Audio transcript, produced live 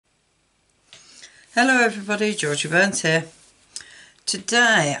Hello everybody, Georgie Burns here.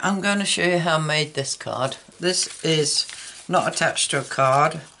 Today I'm going to show you how I made this card. This is not attached to a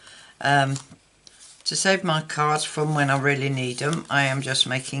card. To save my cards from when I really need them, I am just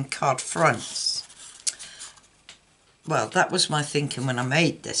making card fronts. Well, that was my thinking when I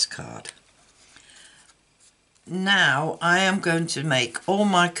made this card. Now I am going to make all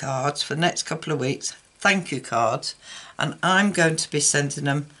my cards for the next couple of weeks, thank you cards, and I'm going to be sending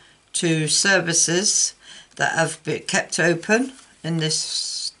them to services that have been kept open in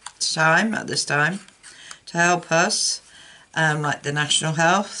this time, to help us, like the National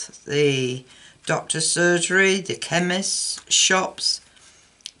Health, the doctor's surgery, the chemists, shops,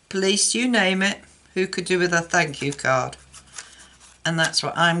 police, you name it, who could do with a thank you card. And that's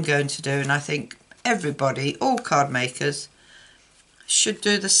what I'm going to do, and I think everybody, all card makers, should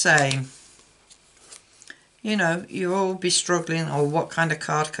do the same. You know, you'll all be struggling, or what kind of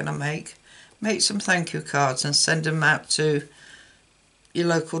card can I make? Make some thank you cards and send them out to your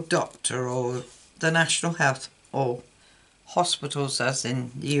local doctor or the National Health or hospitals as in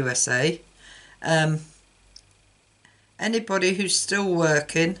the USA. Anybody who's still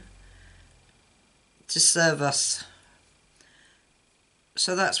working to serve us.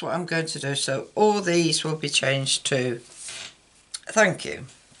 So that's what I'm going to do. So all these will be changed to thank you.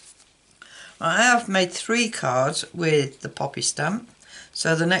 I have made 3 cards with the poppy stamp,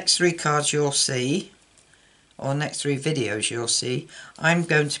 so the next 3 cards you'll see, or next 3 videos you'll see, I'm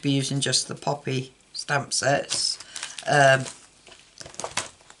going to be using just the poppy stamp sets.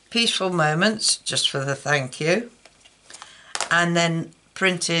 Peaceful Moments, just for the thank you, and then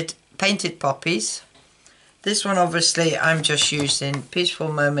painted poppies. This one obviously I'm just using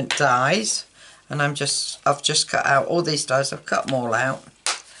Peaceful Moment dies, and I've just cut out all these dies, I've cut them all out.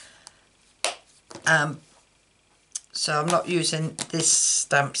 So I'm not using this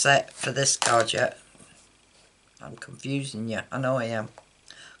stamp set for this card yet. I'm confusing you. I know I am.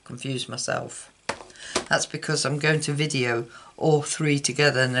 Confused myself. That's because I'm going to video all 3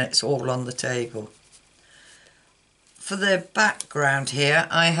 together and it's all on the table. For the background here,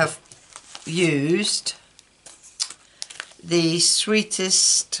 I have used the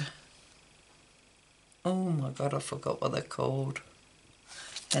sweetest... Oh my god, I forgot what they're called.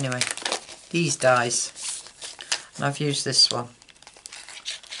 Anyway, these dies. And I've used this one.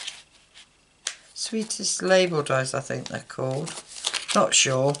 Sweetest label dies, I think they're called. Not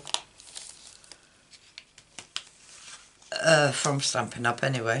sure. From Stampin Up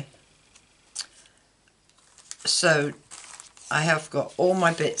anyway. So I have got all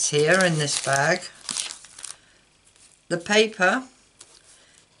my bits here in this bag. The paper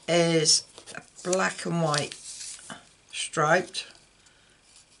is black and white striped.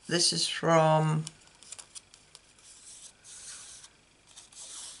 This is from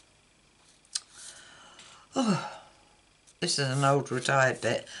this is an old retired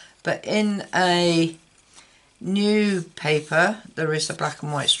bit, but in a new paper there is a black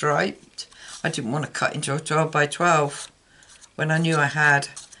and white striped. I didn't want to cut into a 12 by 12 when I knew I had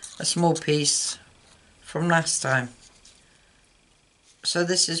a small piece from last time. So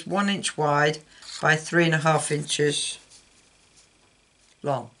this is 1 inch wide by 3.5 inches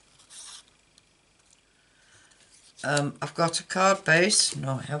long. I've got a card base.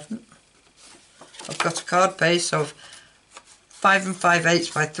 No, I haven't. I've got a card base of 5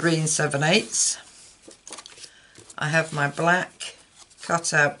 5/8 by 3 7/8. I have my black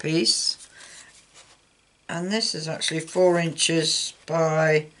cutout piece, and this is actually 4 inches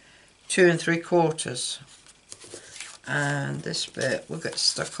by 2 3/4. And this bit will get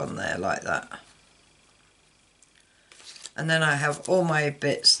stuck on there like that. And then I have all my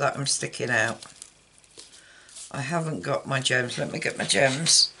bits that I'm sticking out. I haven't got my gems. Let me get my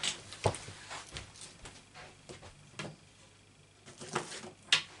gems.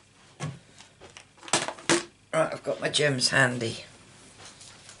 Right, I've got my gems handy.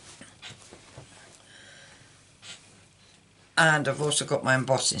 And I've also got my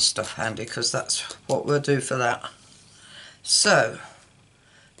embossing stuff handy, because that's what we'll do for that. So,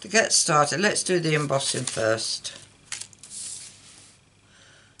 to get started, let's do the embossing first.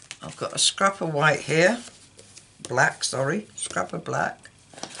 I've got a scrap of white here. Black, sorry. Scrap of black.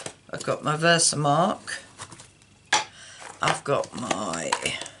 I've got my Versamark. I've got my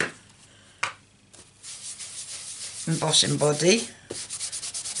embossing body.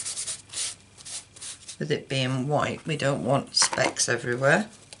 With it being white, we don't want specks everywhere.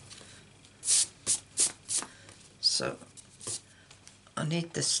 So I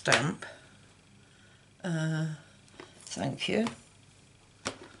need the stamp. Thank you.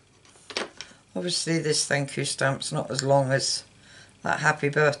 Obviously this thank you stamp's not as long as that happy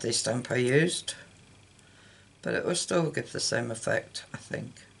birthday stamp I used. but it will still give the same effect, I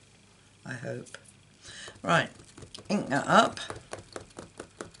think. I hope. Right, ink that up.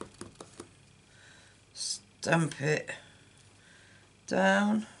 Stamp it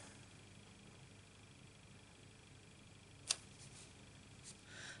down.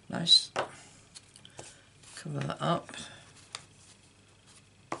 Nice. Cover that up.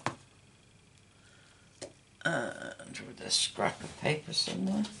 And with a scrap of paper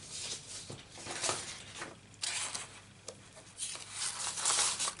somewhere.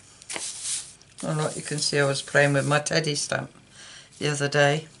 Oh look, you can see I was playing with my teddy stamp the other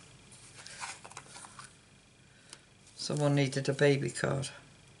day. Someone needed a baby card.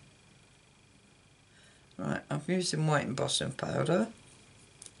 Right, I'm using white embossing powder.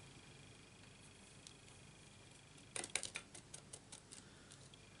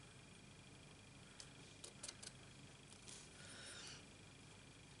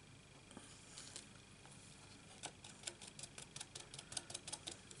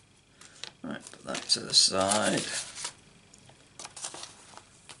 Right, put that to the side.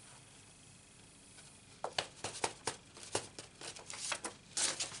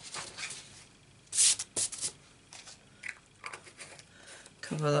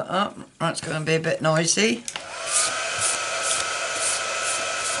 Cover that up. That's going to be a bit noisy.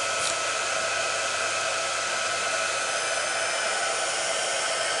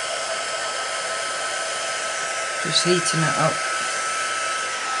 Just heating it up.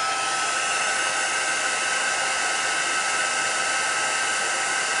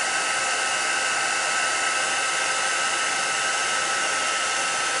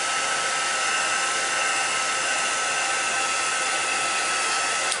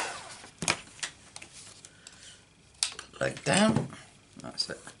 Leg down.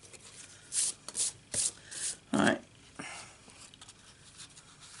 That's it. Right.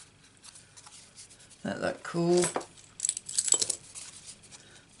 Let that cool.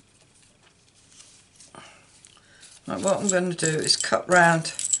 Right, what I'm going to do is cut round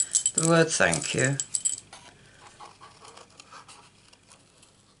the word thank you.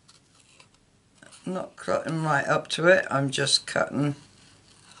 Not cutting right up to it, I'm just cutting,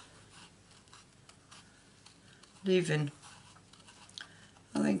 leaving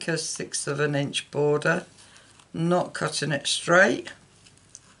I think a 1/6 of an inch border, not cutting it straight.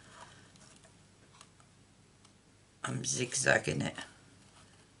 I'm zigzagging it.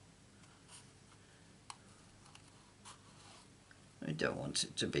 I don't want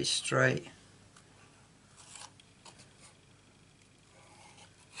it to be straight.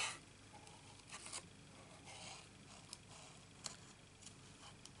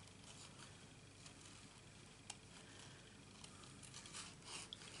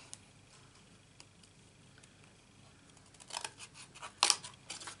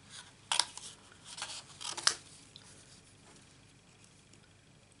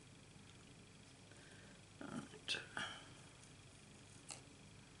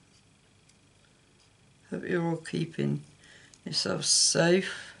 Hope you're all keeping yourself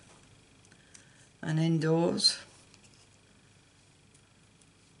safe and indoors.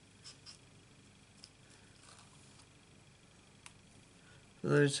 For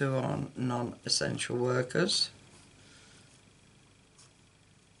those who are non-essential workers.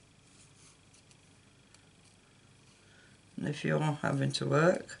 And if you're having to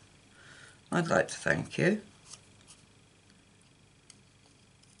work, I'd like to thank you.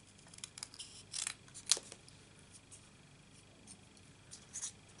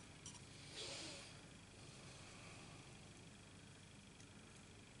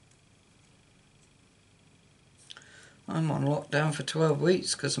 I'm on lockdown for 12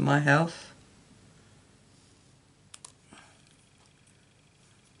 weeks because of my health.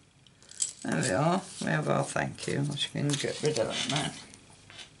 There we are, we have our thank you. I can get rid of that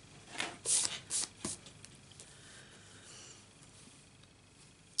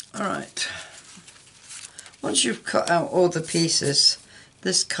now. Alright, once you've cut out all the pieces,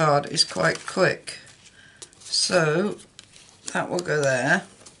 this card is quite quick. So that will go there.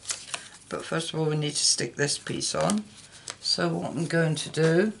 But first of all we need to stick this piece on. So what I'm going to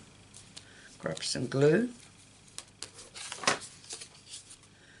do, grab some glue,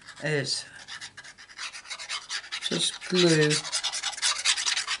 is just glue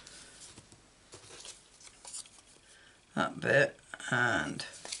that bit and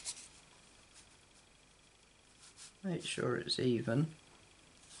make sure it's even.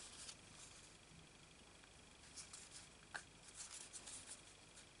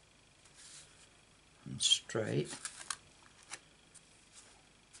 And straight.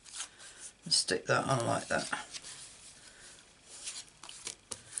 And stick that on like that.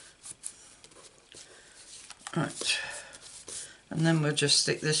 Right, and then we'll just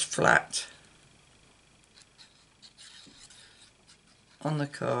stick this flat on the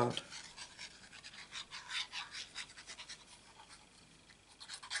card.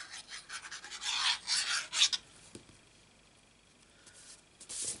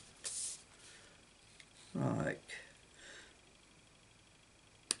 Like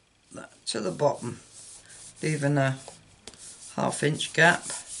that to the bottom, leaving a 1/2 inch gap.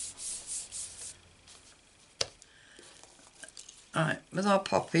 Right, with our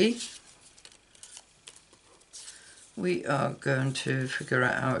poppy, we are going to figure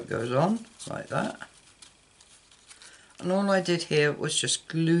out how it goes on, like that. And all I did here was just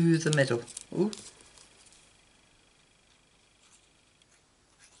glue the middle. Ooh.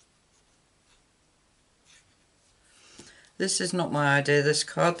 This is not my idea, this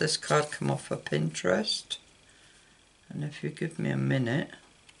card came off of Pinterest. And if you give me a minute,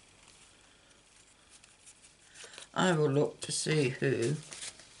 I will look to see who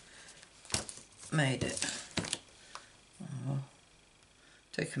made it. Oh,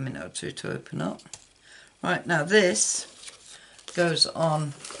 take a minute or two to open up. Right, now this goes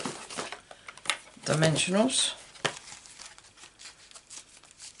on dimensionals.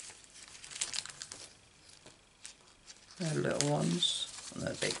 They're little ones and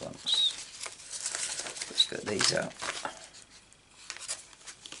they're big ones. Let's get these out.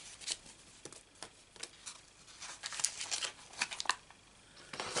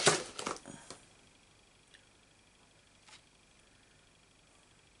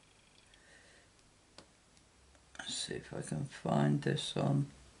 Let's see if I can find this on.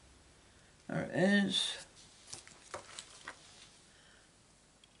 There it is.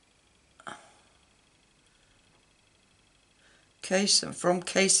 From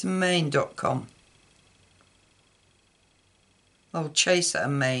caseandmain.com. Oh,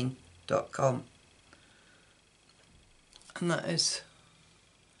 chaseandmain.com. And that is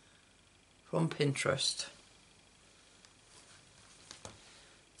from Pinterest.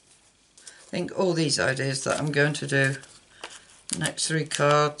 I think all these ideas that I'm going to do, next 3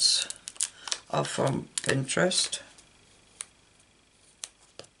 cards, are from Pinterest.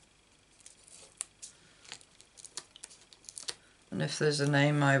 And if there's a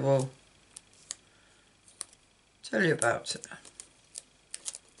name, I will tell you about it.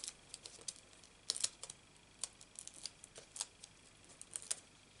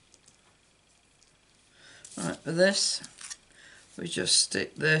 Right, with this, we just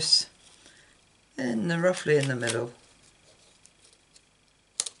stick this roughly in the middle.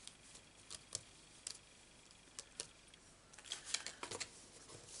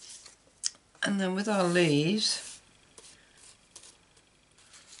 And then with our leaves,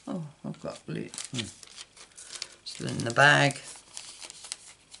 oh, I've got leaves. Still in the bag.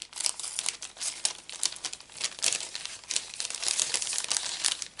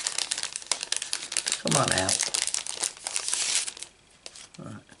 Come on out.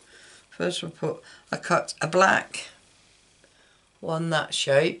 Right. First I cut a black one that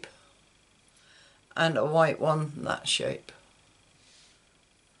shape and a white one that shape.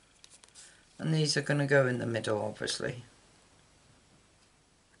 And these are going to go in the middle, obviously.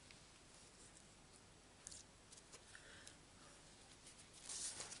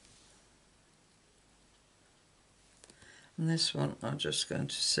 And this one I'm just going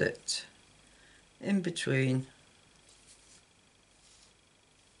to sit in between,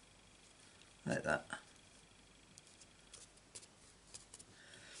 like that.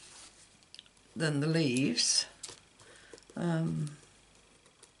 Then the leaves, I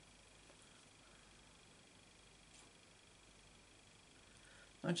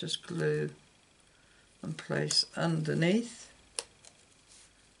just glue and place underneath.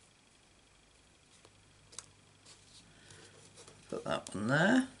 Put that one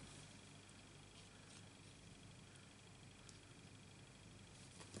there.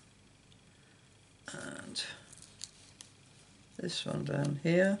 And this one down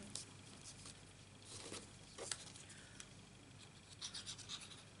here.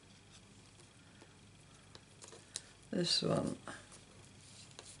 This one.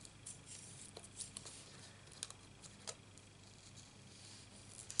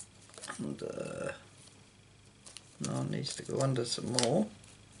 And now it needs to go under some more.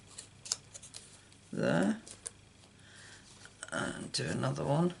 There. And do another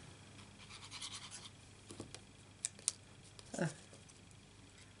one.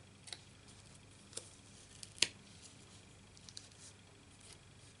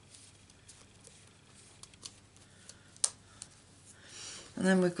 And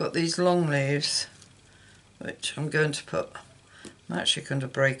then we've got these long leaves, which I'm actually going to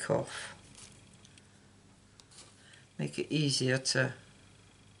break off. make it easier to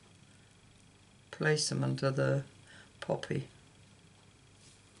place them under the poppy.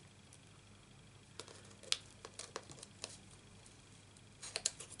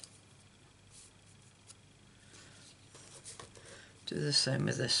 Do the same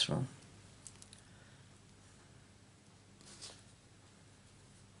with this one.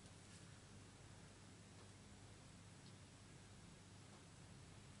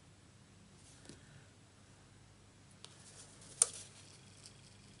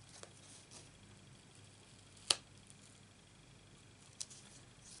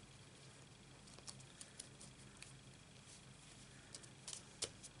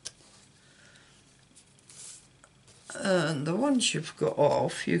 And the ones you've got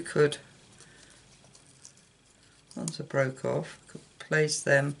off, you could, ones are broke off, could place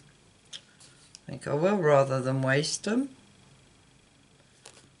them, I think I will, rather than waste them.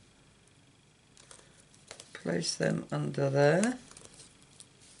 Place them under there.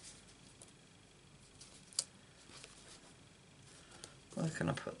 Where can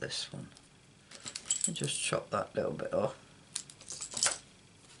I put this one? I'll just chop that little bit off.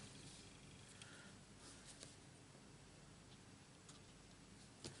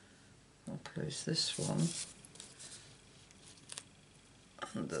 I'll place this one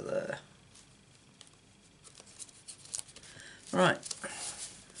under there. Right.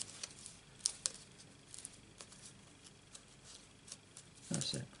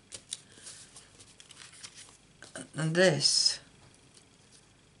 That's it. And this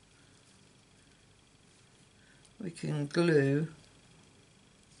we can glue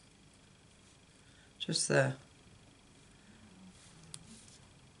just there.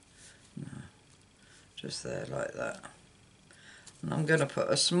 No, just there like that. And I'm going to put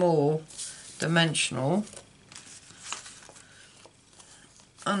a small dimensional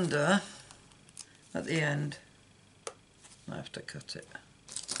under at the end. I have to cut it.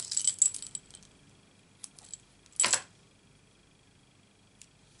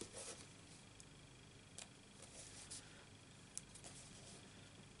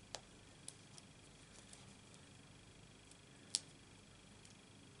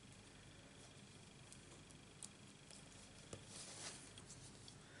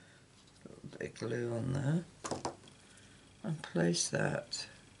 Bit of glue on there and place that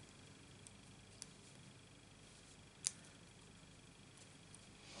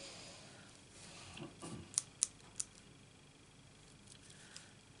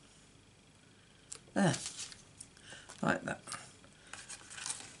there, like that.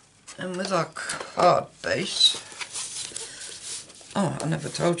 And with our card base, oh, I never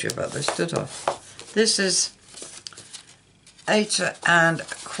told you about this, did I? This is 8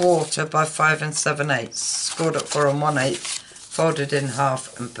 1/4 by 5 7/8, scored at 4 1/8, folded in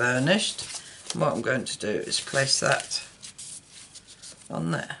half and burnished. And what I'm going to do is place that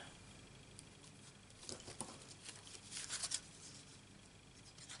on there.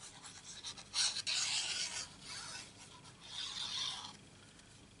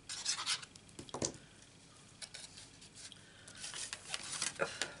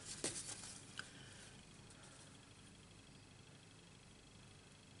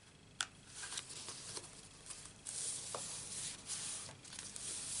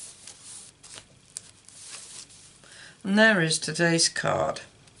 And there is today's card,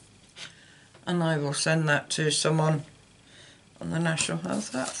 and I will send that to someone on the National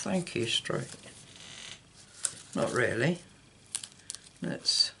Health App. Thank you, Street. Not really.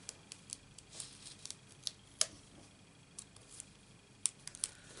 Let's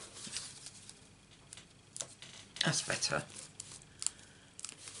that's better.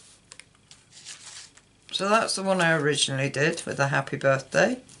 So that's the one I originally did with a happy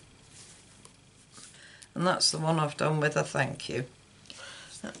birthday. And that's the one I've done with a thank you.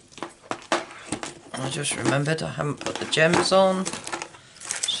 I just remembered I haven't put the gems on,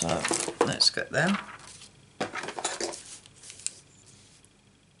 so let's get them.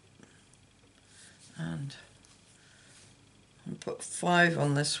 And I'll put 5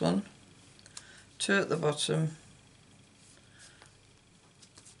 on this one, 2 at the bottom,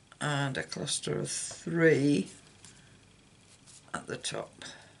 and a cluster of 3 at the top.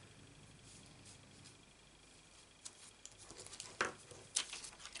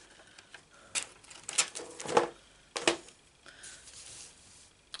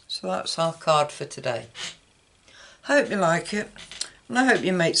 So that's our card for today. Hope you like it, and I hope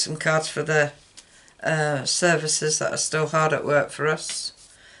you make some cards for the services that are still hard at work for us,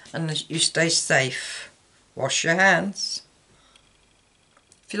 and you stay safe. Wash your hands.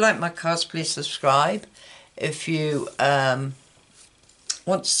 If you like my cards, please subscribe. If you want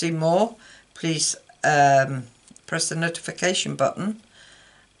to see more, please press the notification button,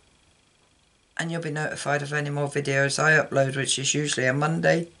 and you'll be notified of any more videos I upload, which is usually a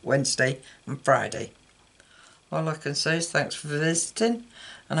Monday, Wednesday and Friday. All I can say is thanks for visiting,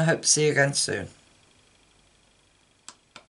 and I hope to see you again soon.